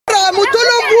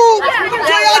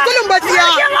matsiya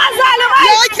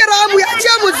ya kira mu ya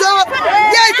ce mu zo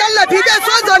ya yi tallafi bai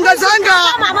so zanga-zanga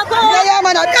ya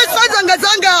mana bai so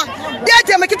zanga-zanga ya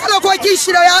taimaki talakoki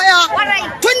shi da yaya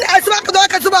tun da asuba ka zo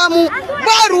ka zuba mu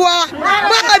ba ruwa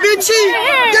ba abinci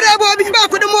direbobi ba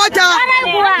kudin mota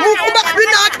mu kuma abin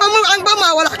da aka mu an ba ma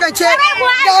walakance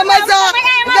ga maza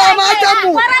ga matan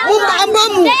mu mun ba an ba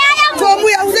mu to mu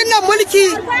yanzu nan mulki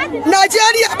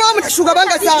Najeriya ba mu da shugaban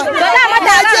kasa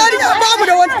Najeriya ba mu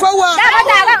da wani kowa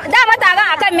dama taron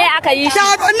akan me aka yi shi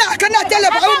wannan akan na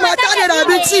tallafa mata da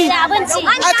abinci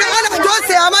akan ana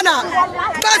dosaya mana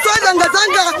ba so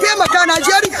zanga-zanga taimaka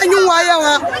Najeriya yin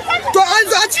wayewa to an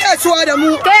zo a ci kasuwa da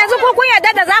mu to yanzu ko kun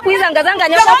yarda da za ku yi zanga-zanga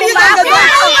ne ko kun ba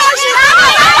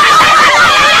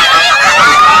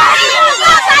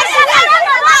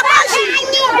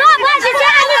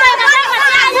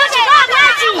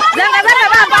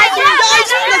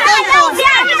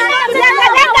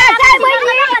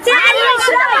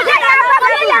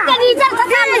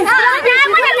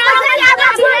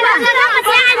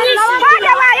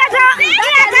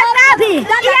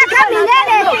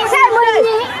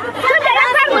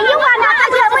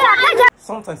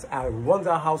Sometimes I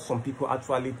wonder how some people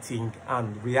actually think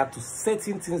and react to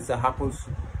certain things that happens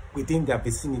within their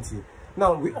vicinity.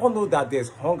 Now, we all know that there's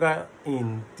hunger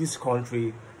in this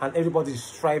country and everybody is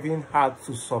striving hard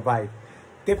to survive.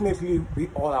 Definitely, we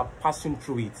all are passing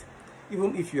through it.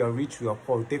 Even if you are rich, you are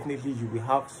poor, definitely you will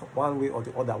have one way or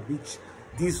the other, which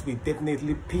this will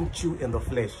definitely pinch you in the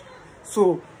flesh.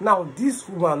 So now this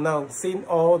woman now saying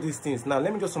all these things. Now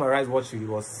let me just summarize what she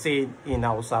was saying in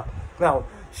Hausa. Now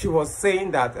she was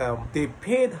saying that they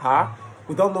paid her.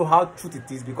 We don't know how true it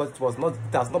is because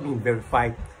it has not been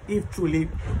verified. If truly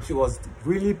she was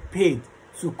really paid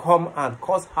to come and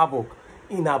cause havoc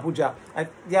in Abuja.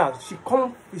 Yeah,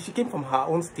 she came from her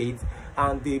own state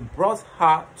and they brought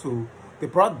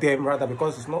them rather,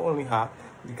 because it's not only her.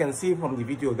 You can see from the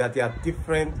video that there are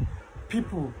different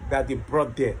people that they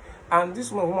brought there. And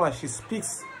this woman, she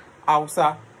speaks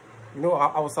Hausa, you know,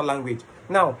 Hausa language.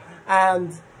 Now,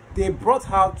 and they brought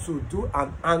her to do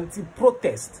an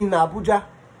anti-protest in Abuja,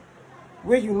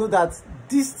 where you know that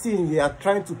this thing you are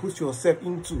trying to put yourself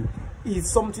into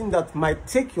is something that might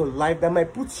take your life, that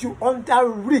might put you under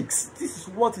risk. This is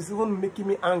what is even making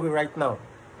me angry right now.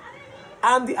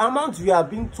 And the amount you are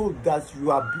being told that you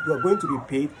are going to be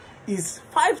paid is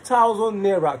 5,000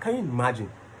 naira. Can you imagine?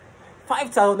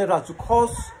 5,000 naira to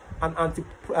cause an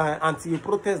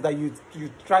anti-protest that you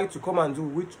try to come and do,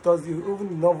 which does you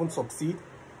even succeed.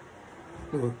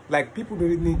 No, like, people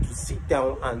really need to sit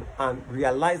down and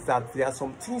realize that there are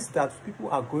some things that people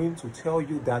are going to tell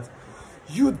you that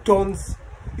you don't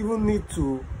even need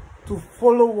to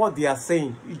follow what they are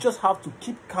saying. You just have to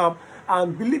keep calm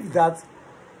and believe that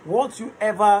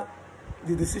whatever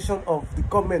the decision of the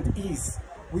government is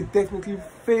will definitely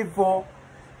favor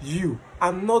you,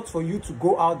 and not for you to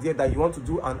go out there that you want to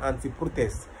do an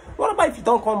anti-protest. What about if you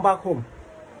don't come back home?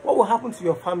 What will happen to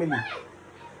your family?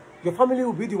 Your family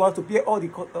will be the one to pay all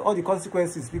the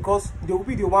consequences, because they will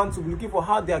be the one to be looking for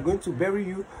how they are going to bury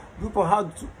you, look for how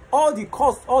to, all the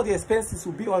costs, all the expenses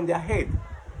will be on their head.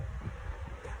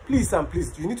 Please and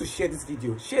please, you need to share this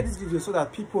video. Share this video so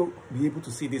that people will be able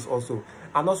to see this also.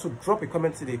 And also drop a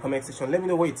comment in the comment section. Let me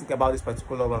know what you think about this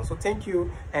particular one. So thank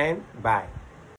you and bye.